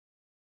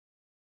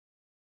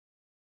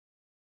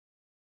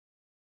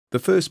The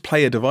first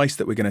player device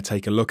that we're going to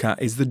take a look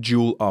at is the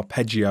Dual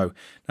Arpeggio.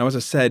 Now, as I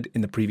said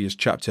in the previous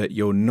chapter,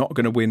 you're not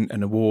going to win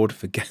an award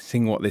for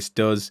guessing what this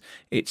does.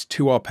 It's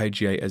two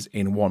arpeggiators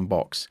in one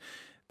box.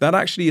 That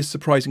actually is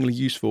surprisingly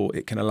useful.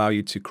 It can allow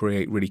you to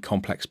create really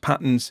complex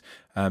patterns,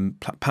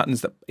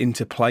 patterns that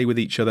interplay with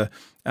each other,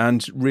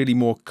 and really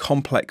more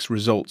complex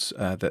results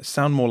that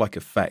sound more like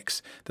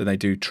effects than they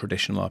do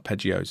traditional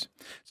arpeggios.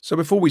 So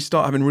before we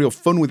start having real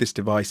fun with this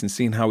device and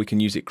seeing how we can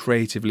use it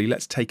creatively,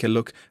 let's take a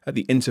look at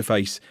the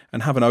interface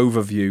and have an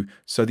overview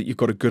so that you've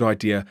got a good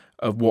idea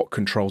of what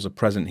controls are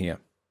present here.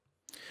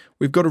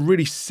 We've got a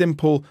really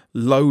simple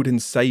load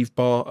and save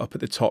bar up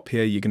at the top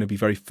here. You're going to be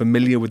very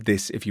familiar with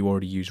this if you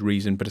already use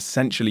Reason, but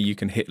essentially you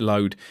can hit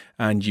load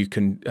and you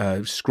can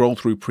scroll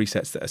through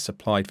presets that are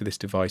supplied for this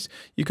device.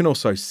 You can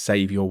also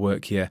save your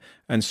work here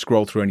and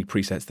scroll through any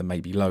presets that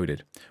may be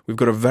loaded. We've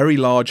got a very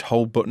large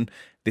hold button.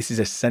 This is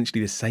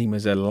essentially the same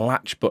as a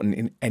latch button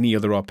in any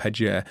other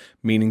arpeggiator,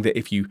 meaning that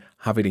if you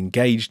have it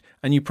engaged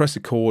and you press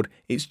a chord,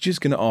 it's just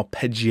going to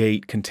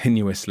arpeggiate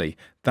continuously.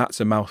 That's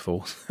a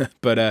mouthful,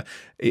 but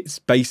it's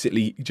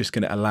basically just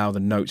going to allow the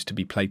notes to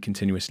be played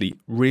continuously.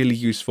 Really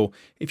useful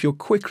if you're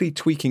quickly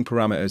tweaking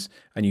parameters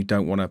and you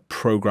don't want to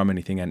program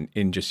anything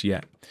in just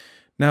yet.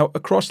 Now,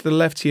 across to the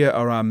left here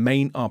are our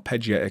main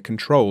arpeggiator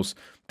controls.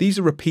 These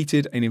are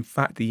repeated, and in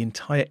fact, the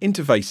entire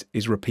interface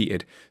is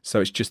repeated.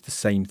 So it's just the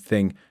same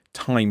thing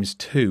times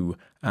 2,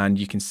 and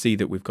you can see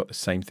that we've got the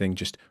same thing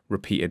just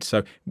repeated.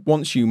 So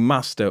once you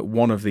master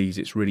one of these,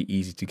 it's really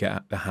easy to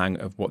get the hang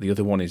of what the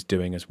other one is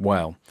doing as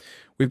well.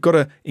 We've got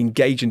a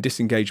engage and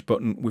disengage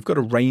button. We've got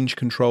a range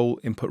control,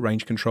 input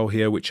range control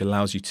here, which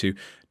allows you to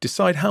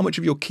decide how much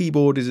of your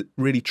keyboard is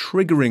really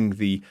triggering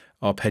the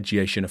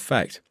arpeggiation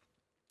effect.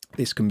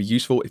 This can be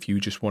useful if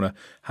you just want to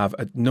have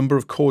a number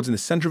of chords in the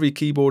center of your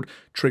keyboard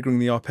triggering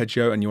the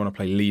arpeggio and you want to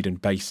play lead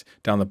and bass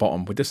down the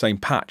bottom with the same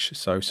patch,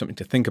 so something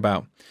to think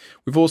about.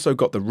 We've also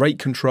got the rate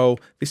control.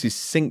 This is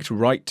synced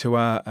right to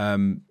our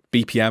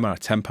BPM, our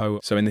tempo,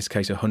 so in this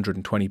case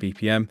 120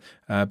 BPM,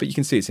 but you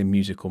can see it's in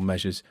musical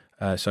measures,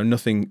 so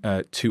nothing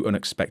too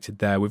unexpected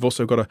there. We've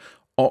also got a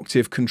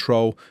octave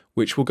control,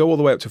 which will go all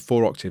the way up to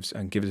 4 octaves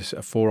and give us a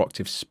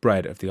 4-octave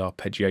spread of the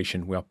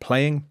arpeggiation we are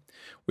playing.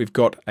 We've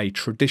got a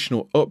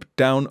traditional up,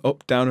 down,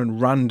 and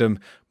random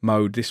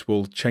mode. This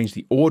will change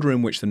the order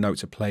in which the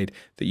notes are played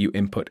that you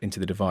input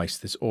into the device.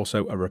 There's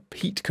also a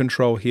repeat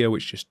control here,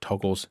 which just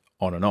toggles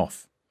on and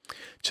off.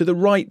 To the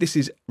right, this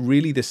is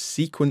really the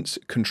sequence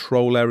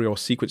control area or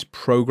sequence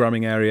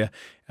programming area,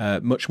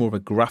 much more of a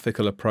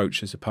graphical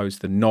approach as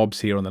opposed to the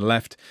knobs here on the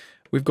left.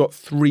 We've got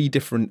 3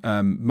 different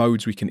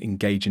modes we can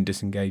engage and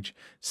disengage.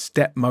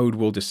 Step mode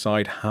will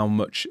decide how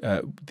much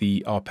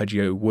the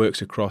arpeggio works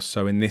across.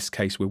 So in this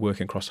case, we're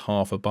working across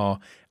half a bar,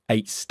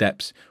 8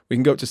 steps. We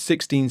can go up to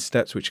 16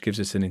 steps, which gives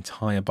us an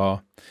entire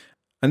bar.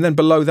 And then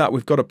below that,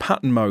 we've got a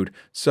pattern mode.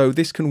 So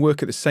this can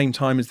work at the same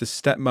time as the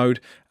step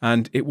mode,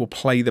 and it will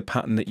play the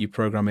pattern that you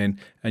program in.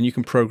 And you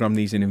can program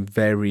these in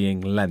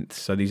varying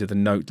lengths. So these are the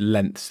note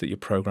lengths that you're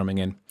programming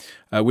in.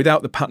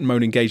 Without the pattern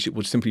mode engaged, it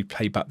will simply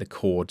play back the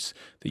chords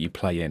that you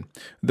play in.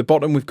 At the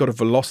bottom, we've got a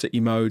velocity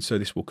mode. So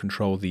this will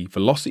control the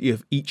velocity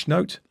of each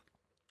note.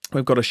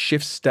 We've got a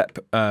shift step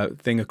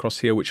thing across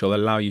here, which will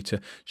allow you to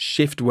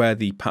shift where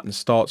the pattern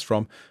starts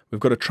from. We've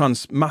got a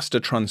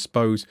master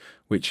transpose,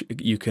 which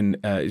you can,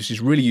 which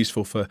is really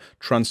useful for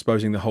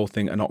transposing the whole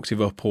thing an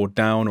octave up or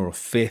down, or a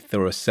 5th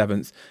or a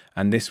 7th.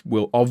 And this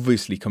will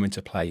obviously come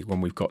into play when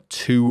we've got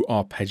 2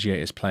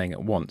 arpeggiators playing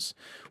at once.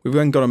 We've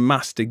then got a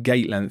master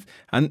gate length.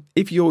 And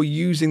if you're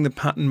using the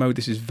pattern mode,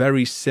 this is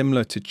very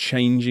similar to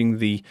changing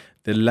the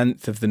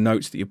length of the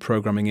notes that you're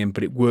programming in,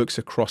 but it works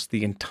across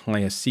the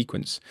entire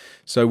sequence.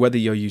 So whether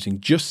you're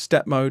using just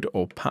step mode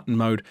or pattern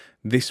mode,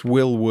 this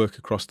will work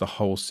across the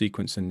whole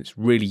sequence, and it's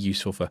really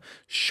useful for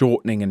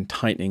shortening and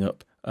tightening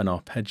up an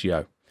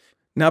arpeggio.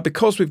 Now,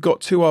 because we've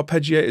got 2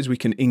 arpeggiators, we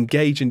can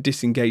engage and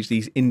disengage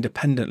these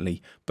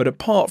independently. But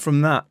apart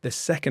from that, the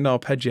second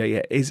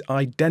arpeggiator is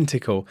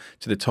identical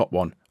to the top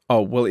one.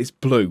 Oh, well, it's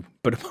blue,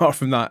 but apart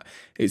from that,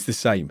 it's the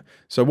same.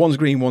 So one's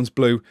green, one's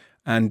blue,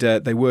 and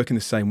they work in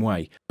the same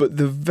way. But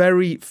the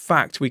very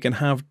fact we can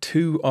have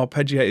 2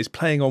 arpeggiators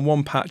playing on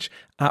one patch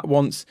at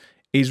once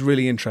is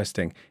really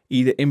interesting,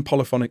 either in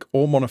polyphonic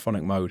or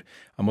monophonic mode,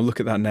 and we'll look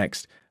at that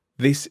next.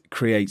 This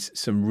creates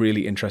some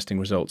really interesting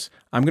results.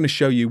 I'm going to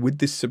show you with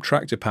this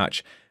subtractor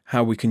patch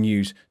how we can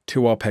use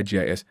 2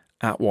 arpeggiators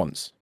at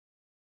once.